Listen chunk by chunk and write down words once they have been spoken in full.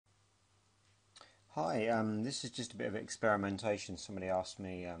Hi, this is just a bit of experimentation. Somebody asked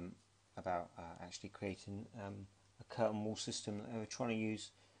me about actually creating a curtain wall system. They were trying to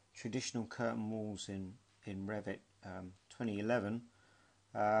use traditional curtain walls in Revit 2011,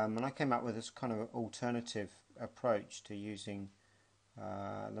 and I came up with this kind of alternative approach to using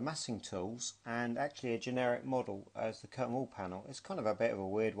the massing tools and actually a generic model as the curtain wall panel. It's kind of a bit of a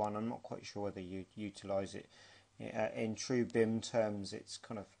weird one. I'm not quite sure whether you utilise it in true BIM terms. It's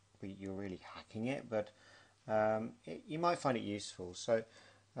kind of you're really hacking it, but you might find it useful. So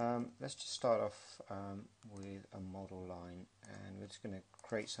let's just start off with a model line, and we're just going to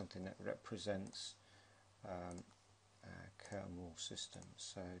create something that represents a curtain wall system.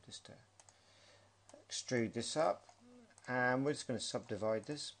 So just to extrude this up, and we're just going to subdivide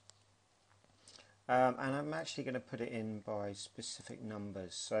this. And I'm actually going to put it in by specific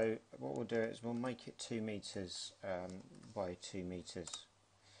numbers. So what we'll do is we'll make it 2 meters by 2 meters.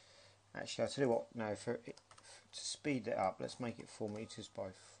 Actually, I'll tell you what, now to speed it up, let's make it 4 meters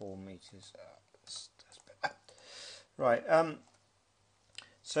by 4 meters. Right,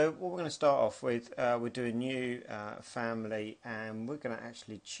 so what we're going to start off with, we'll do a new family, and we're going to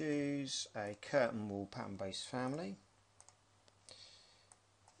actually choose a curtain wall pattern based family.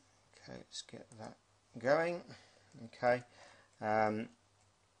 Okay, let's get that going. Okay, and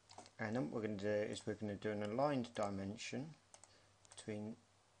then what we're going to do is we're going to do an aligned dimension between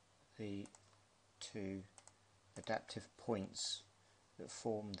the two adaptive points that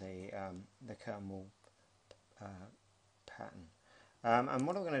form the curtain wall pattern. And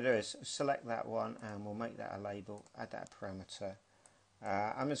what I'm going to do is select that one, and we'll make that a label, add that parameter.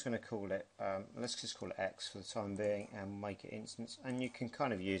 I'm just going to call it, let's just call it X for the time being, and make it instance. And you can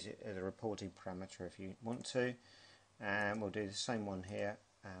kind of use it as a reporting parameter if you want to. And we'll do the same one here,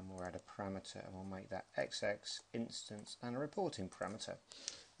 and we'll add a parameter, and we'll make that XX instance and a reporting parameter.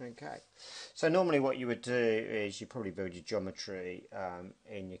 Okay, so normally what you would do is you probably build your geometry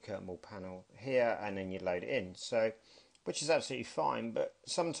in your curtain wall panel here, and then you load it in. So, which is absolutely fine, but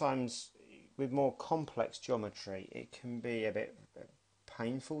sometimes with more complex geometry, it can be a bit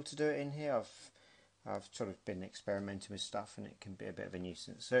painful to do it in here. I've sort of been experimenting with stuff, and it can be a bit of a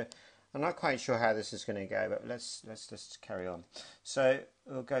nuisance. So I'm not quite sure how this is going to go, but let's just carry on. So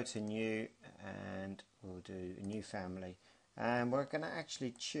we'll go to new, and we'll do a new family. And we're going to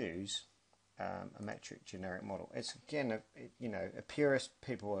actually choose a metric generic model. It's again, a purist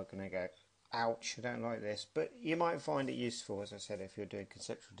people are going to go, ouch, I don't like this, but you might find it useful, as I said, if you're doing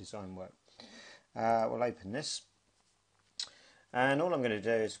conceptual design work. We'll open this, and all I'm going to do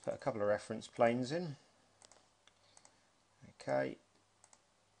is put a couple of reference planes in. Okay,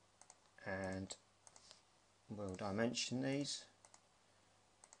 and we'll dimension these,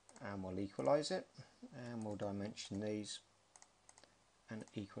 and we'll equalize it, and we'll dimension these and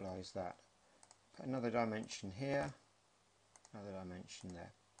equalize that. Put another dimension here, another dimension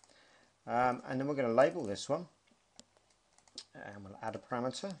there. And then we're going to label this one, and we'll add a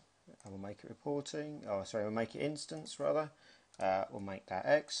parameter, and we'll make it reporting, we'll make it instance rather. We'll make that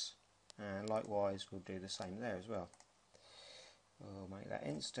X, and likewise we'll do the same there as well. We'll make that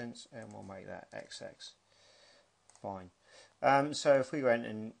instance, and we'll make that XX. Fine. So if we went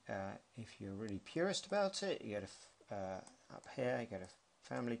and, if you're really purist about it, you go to up here, you go to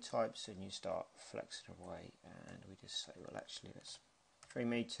family types, and you start flexing away, and we just say, well, actually that's 3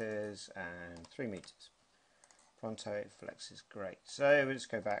 meters and 3 meters. Pronto, it flexes great. So we'll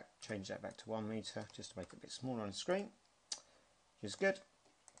just go back, change that back to 1 meter, just to make it a bit smaller on the screen, which is good.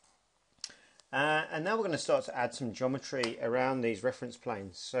 And now we're going to start to add some geometry around these reference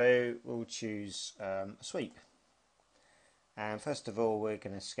planes. So we'll choose a sweep. And first of all, we're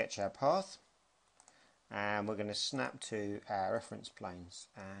going to sketch our path, and we're going to snap to our reference planes,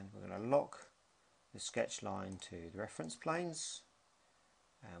 and we're going to lock the sketch line to the reference planes,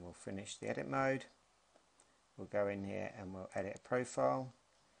 and we'll finish the edit mode. We'll go in here and we'll edit a profile.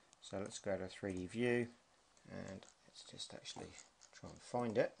 So let's go to 3D view, and let's just actually try and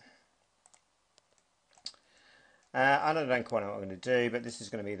find it. I don't quite know what I'm going to do, but this is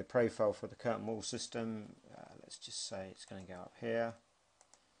going to be the profile for the curtain wall system. Let's just say it's going to go up here,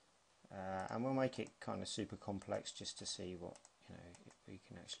 and we'll make it kind of super complex just to see what we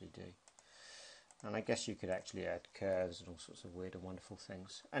can actually do. And I guess you could actually add curves and all sorts of weird and wonderful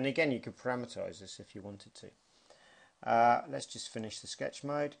things. And again, you could parameterize this if you wanted to. Let's just finish the sketch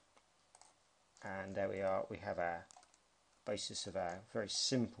mode, and there we are. We have our basis of our very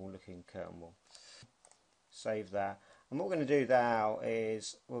simple looking curtain wall. Save that, and what we're going to do now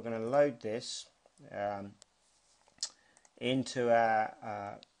is we're going to load this into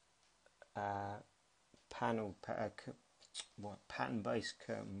our pattern-based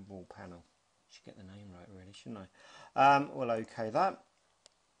curtain wall panel. Should get the name right really, shouldn't I? We'll OK that.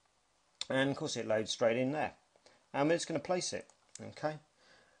 And of course it loads straight in there. And we're just going to place it. Okay.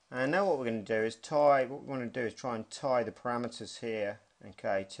 And now what we're going to do is try and tie the parameters here,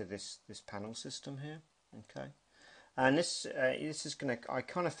 okay, to this panel system here. Okay. And this is going to, I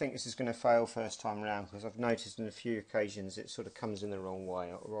kind of think this is going to fail first time around, because I've noticed in a few occasions it sort of comes in the wrong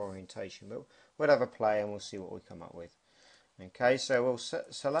way or orientation. But we'll have a play and we'll see what we come up with. Okay, so we'll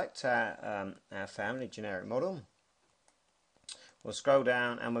select our family generic model. We'll scroll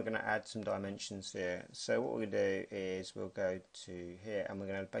down and we're going to add some dimensions here. So what we're going to do is we'll go to here and we're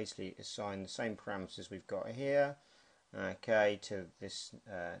going to basically assign the same parameters we've got here, okay, to this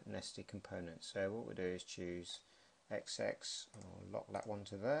nested component. So what we'll do is choose XX, or lock that one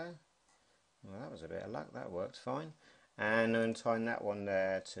to there. Well, that was a bit of luck, that worked fine. And then tie that one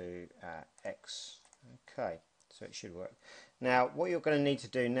there to X. Okay, so it should work. Now what you're going to need to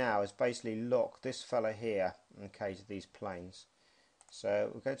do now is basically lock this fella here, okay, to these planes. So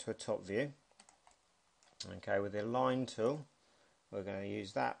we'll go to a top view. Okay, with the align tool, we're going to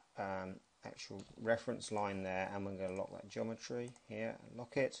use that actual reference line there, and we're going to lock that geometry here and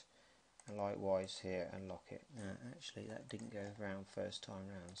lock it, and likewise here and lock it. Now, actually, that didn't go round first time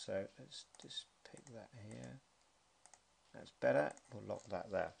round, so let's just pick that here. That's better. We'll lock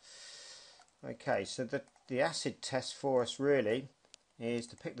that there. Okay, so the acid test for us really is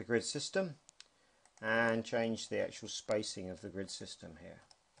to pick the grid system and change the actual spacing of the grid system here.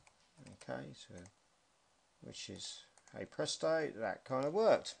 Okay, so which is, hey presto, that kind of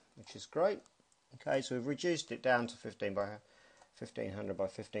worked, which is great. Okay, so we've reduced it down to 1500 by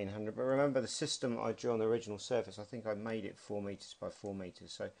 1500, but remember the system I drew on the original surface, I think I made it 4 meters by 4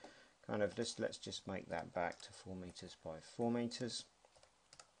 meters, so kind of let's just make that back to 4 meters by 4 meters.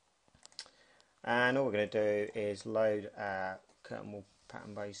 And all we're going to do is load our curtain wall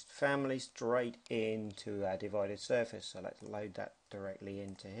pattern based family straight into our divided surface. So let's load that directly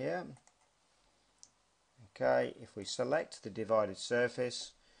into here. Okay, if we select the divided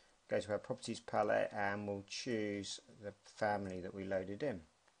surface, go to our properties palette and we'll choose the family that we loaded in.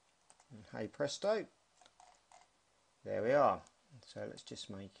 And hey presto, there we are. So let's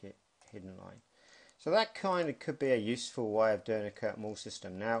just make it hidden line. So that kind of could be a useful way of doing a curtain wall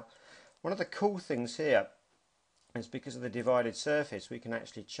system. Now, one of the cool things here is because of the divided surface, we can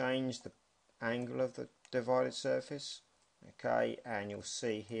actually change the angle of the divided surface. Okay, and you'll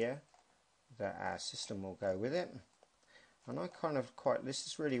see here that our system will go with it. And I kind of this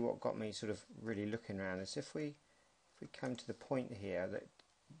is really what got me sort of really looking around this. If we come to the point here that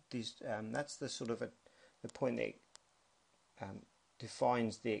these that's the sort of the point that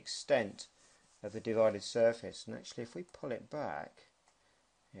defines the extent of the divided surface. And actually, if we pull it back,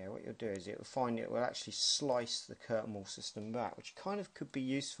 yeah, what you'll do is it will actually slice the curtain wall system back, which kind of could be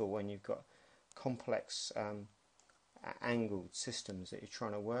useful when you've got complex angled systems that you're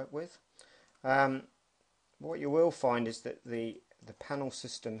trying to work with. What you will find is that the panel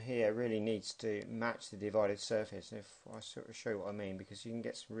system here really needs to match the divided surface. And if I sort of show you what I mean, because you can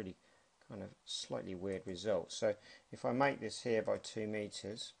get some really kind of slightly weird results. So if I make this here by 2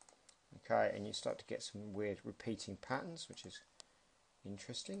 meters, okay, and you start to get some weird repeating patterns, which is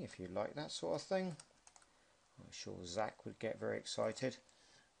interesting if you like that sort of thing. I'm sure Zach would get very excited.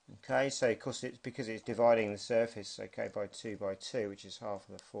 Okay, so of course it's because it's dividing the surface, okay, by 2 by 2, which is half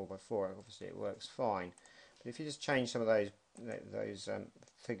of the 4 by 4. Obviously it works fine. But if you just change some of those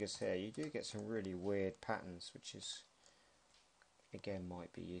figures here, you do get some really weird patterns, which is again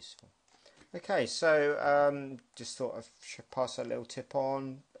might be useful. Okay, so just thought I'd pass that little tip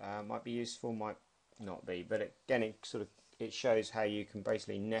on. Might be useful, might not be, but again it shows how you can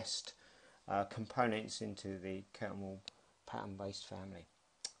basically nest components into the curtain wall pattern based family.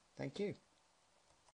 Thank you.